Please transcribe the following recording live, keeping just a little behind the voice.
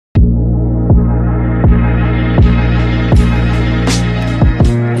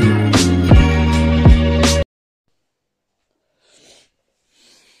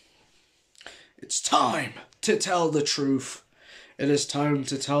to tell the truth. It is time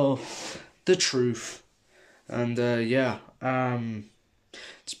to tell the truth. And yeah,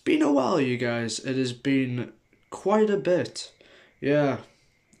 it's been a while, you guys. It has been quite a bit. Yeah.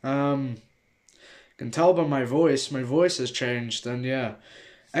 Can tell by my voice has changed, and yeah.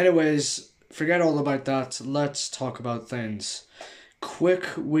 Anyways, forget all about that. Let's talk about things. Quick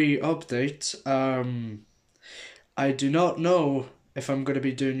wee update. I do not know if I'm going to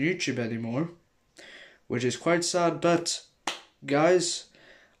be doing YouTube anymore, which is quite sad, but guys,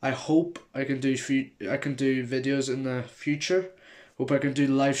 I hope I can do videos in the future. Hope I can do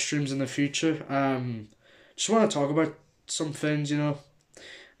live streams in the future. Just want to talk about some things, you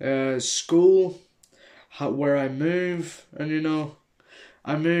know. School, where I move, and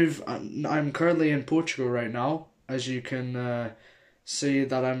I'm currently in Portugal right now. As you can see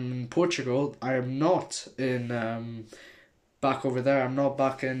that I'm in Portugal. I am not in back over there. I'm not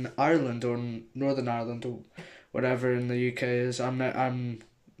back in Ireland or Northern Ireland or whatever in the UK is. I'm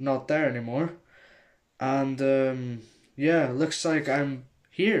not there anymore. And yeah, looks like I'm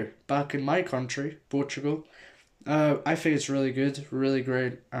here, back in my country, Portugal. I think it's really good, really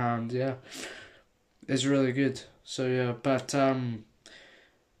great, and yeah, it's really good. So yeah, but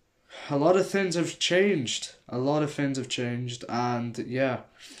a lot of things have changed. And yeah.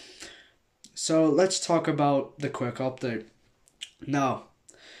 So let's talk about the quick update. Now,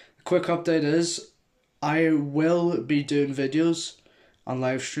 the quick update is I will be doing videos on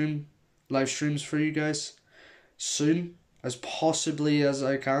live streams for you guys soon, as possibly as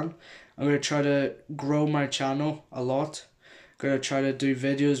I can. I'm going to try to grow my channel a lot. I'm going to try to do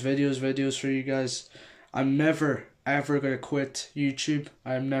videos for you guys. I'm never ever going to quit YouTube.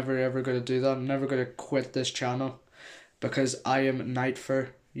 I'm never ever going to do that. I'm never going to quit this channel because I am Nightfur.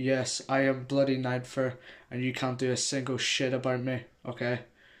 Yes, I am bloody Nightfur, and you can't do a single shit about me, okay?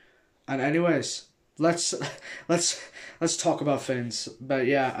 And anyways, let's talk about things. But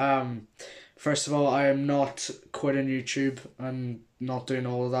yeah, first of all, I am not quitting YouTube and not doing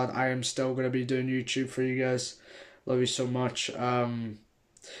all of that. I am still going to be doing YouTube for you guys. Love you so much.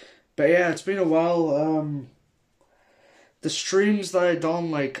 But yeah, it's been a while. The streams that I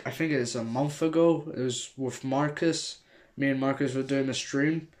done, like, I think it was a month ago. It was with Marcus. Me and Marcus were doing a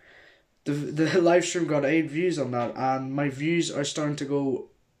stream. The live stream got 8 views on that, and my views are starting to go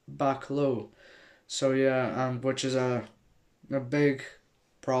back low. So yeah, which is a big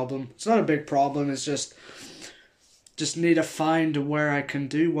problem. It's not a big problem. It's just need to find where I can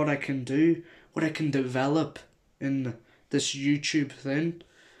do what I can do, what I can develop in this YouTube thing.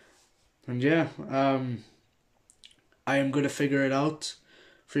 And yeah, I am going to figure it out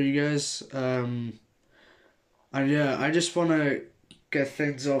for you guys. And yeah, I just want to get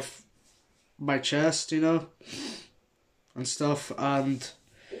things off my chest, you know, and stuff. And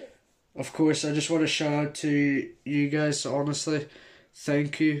of course, I just want to shout out to you guys, honestly.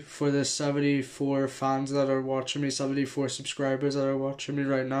 Thank you for the 74 fans that are watching me, 74 subscribers that are watching me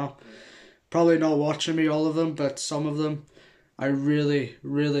right now. Probably not watching me, all of them, but some of them. I really,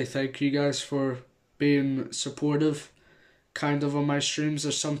 really thank you guys for being supportive, kind of, on my streams.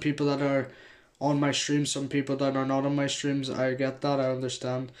 There's some people that are on my streams, some people that are not on my streams. I get that, I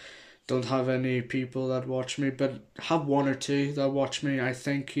understand. Don't have any people that watch me, but have one or two that watch me. I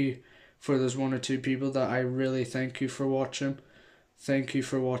thank you for those 1 or 2 people that I really thank you for watching. Thank you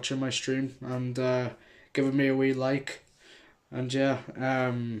for watching my stream and giving me a wee like. And yeah,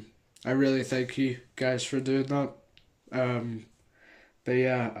 I really thank you guys for doing that. But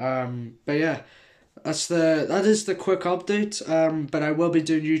yeah, that is the quick update. But I will be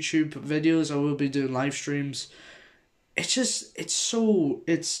doing YouTube videos. I will be doing live streams. It's just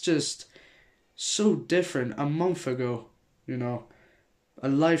so different. A month ago, you know, I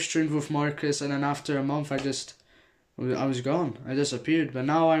live streamed with Marcus, and then after a month, I was gone. I disappeared. But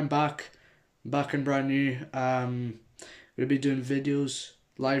now I'm back and brand new. We'll be doing videos,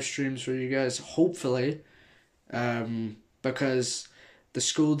 live streams for you guys, hopefully. Because the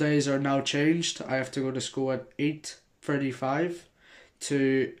school days are now changed. I have to go to school at 8:35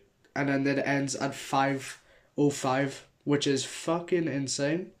 and then it ends at 5:05, which is fucking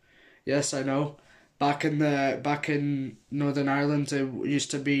insane. Yes, I know. Back in Northern Ireland, it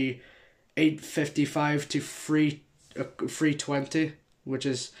used to be 8:55 to 3:20, which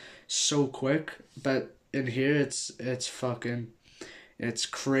is so quick. But in here, it's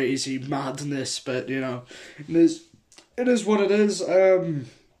crazy madness. But you know, it is what it is. And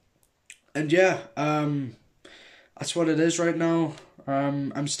yeah, that's what it is right now.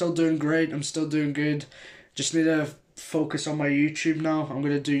 I'm still doing great. I'm still doing good. Just need to focus on my YouTube now. I'm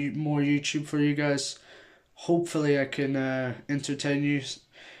gonna do more YouTube for you guys. Hopefully I can entertain you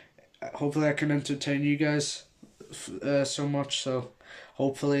hopefully I can entertain you guys so much. So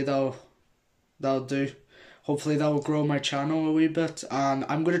hopefully that'll do. Hopefully that will grow my channel a wee bit, and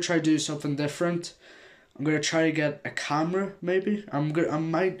I'm gonna try to do something different. I'm gonna try to get a camera, maybe. I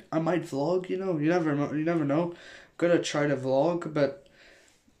might vlog. You know, you never know. You never know. I'm gonna try to vlog, but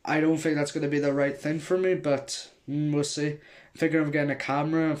I don't think that's gonna be the right thing for me. But we'll see. I'm thinking of getting a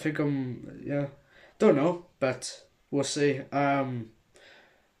camera. I think don't know, but we'll see.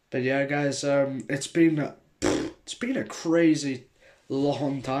 But yeah, guys. It's been a crazy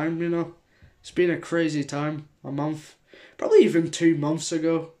long time. You know, it's been a crazy time. A month, probably even 2 months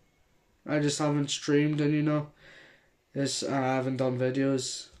ago. I just haven't streamed, and you know, I haven't done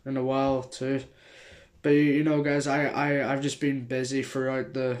videos in a while too. But you know, guys, I've just been busy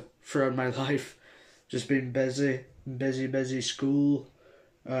throughout my life. Just been busy school,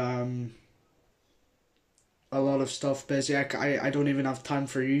 a lot of stuff busy. I don't even have time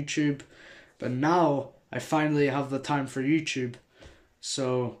for YouTube, but now I finally have the time for YouTube.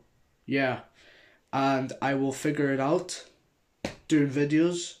 So yeah, and I will figure it out, doing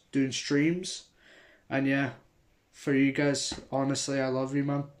videos, doing streams, and yeah, for you guys, honestly, I love you,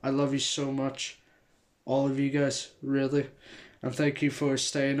 man. I love you so much, all of you guys, really, and thank you for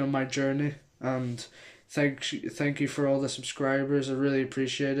staying on my journey, and thank you for all the subscribers. I really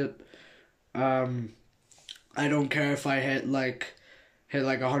appreciate it. I don't care if I hit like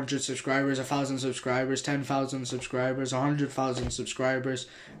 100 subscribers, 1,000 subscribers, 10,000 subscribers, 100,000 subscribers,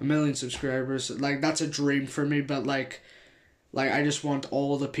 1,000,000 subscribers. Like, that's a dream for me, but like I just want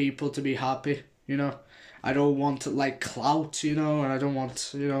all the people to be happy, you know. I don't want like clout, you know, and I don't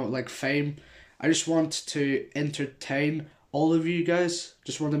want, you know, like fame. I just want to entertain all of you guys.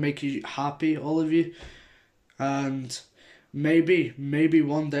 Just want to make you happy, all of you. And maybe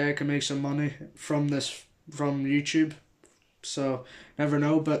one day I can make some money from YouTube. So never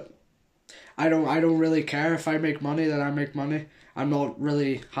know, but I don't really care if I make money, then I make money. I'm not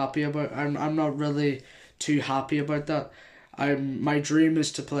really too happy about that. My dream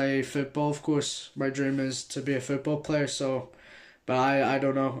is to play football, of course. My dream is to be a football player, so but I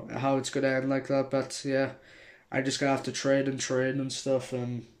don't know how it's gonna end like that, but yeah. I just gotta have to trade and stuff,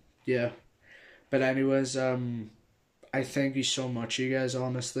 and yeah. But anyways, I thank you so much, you guys,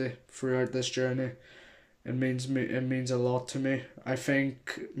 honestly, throughout this journey. It means a lot to me. I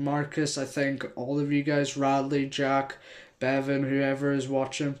thank Marcus, I thank all of you guys, Radley, Jack, Bevan, whoever is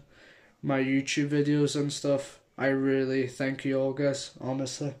watching my YouTube videos and stuff. I really thank you all, guys,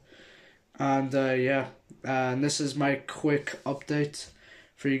 honestly. And yeah, and this is my quick update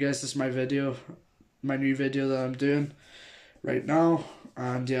for you guys. This is my new video that I'm doing right now.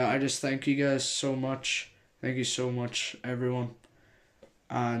 And yeah, I just thank you guys so much. Thank you so much, everyone.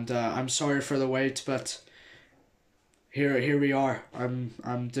 And I'm sorry for the wait, but here we are.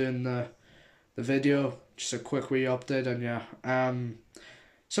 I'm doing the video, just a quick wee update, and yeah.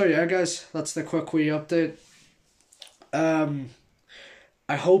 So yeah, guys, that's the quick wee update.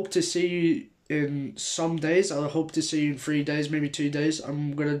 I hope to see you in some days. I hope to see you in 3 days, maybe 2 days.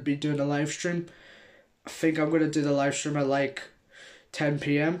 I'm gonna be doing a live stream. I think I'm gonna do the live stream at like 10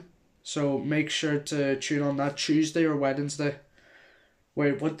 p.m. So make sure to tune on that Tuesday or Wednesday.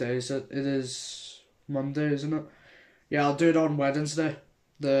 Wait, what day is it? It is Monday, isn't it? Yeah, I'll do it on Wednesday.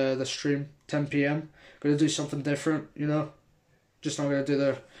 The stream, 10 p.m. Gonna do something different, you know. Just not gonna do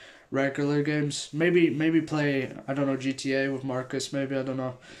the regular games. Maybe play, I don't know, GTA with Marcus. Maybe, I don't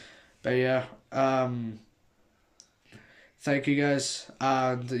know. But yeah, thank you guys,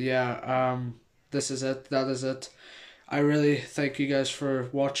 and yeah, this is it. That is it. I really thank you guys for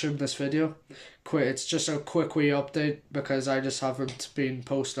watching this video. It's just a quick wee update because I just haven't been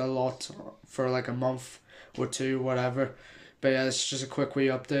posting a lot for like a month or two, whatever. But yeah, it's just a quick wee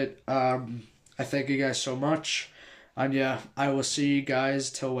update. I thank you guys so much, and yeah, I will see you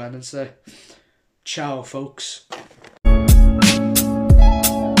guys till Wednesday. Ciao, folks.